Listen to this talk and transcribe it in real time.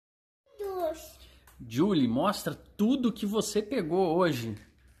Julie, mostra tudo que você pegou hoje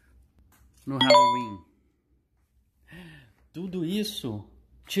no Halloween. Tudo isso.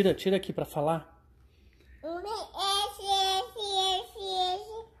 Tira aqui pra falar.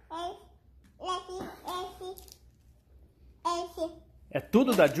 Esse. É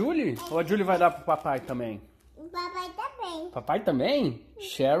tudo da Julie? Ou a Julie vai dar pro papai também? O papai também. Papai também?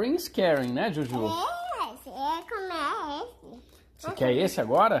 Sharing is caring, né, Juju? Comer esse. Você quer esse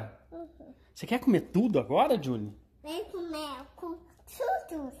agora? Você quer comer tudo agora, Julie? Vem comer com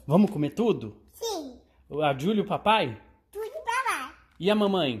tudo. Vamos comer tudo? Sim. A Julie e o papai? Tudo pra lá. E a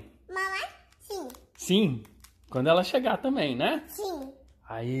mamãe? Mamãe? Sim. Sim. Quando ela chegar também, né? Sim.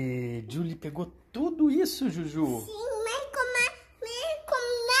 Aí, Julie pegou tudo isso, Juju. Sim, vem comer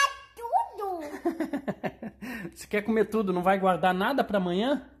tudo. Você quer comer tudo? Não vai guardar nada pra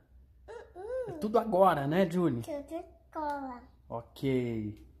amanhã? É tudo agora, né, Julie? Tudo cola.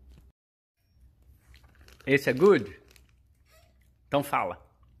 Ok. Esse é good? Então fala.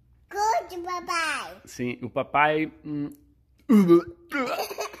 Good, papai. Sim, o papai... O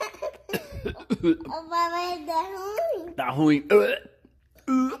papai tá ruim. Tá ruim.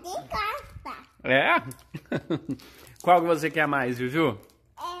 De casa. É? Qual que você quer mais, Juju?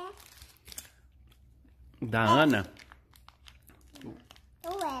 É. Da Ana? O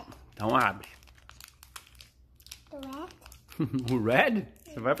red. Então abre. O red. O red?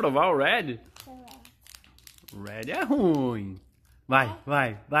 Você vai provar o red? O red. O red é ruim. Vai,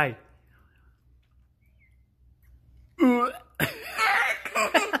 vai, vai.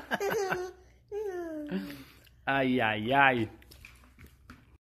 Ai, ai, ai.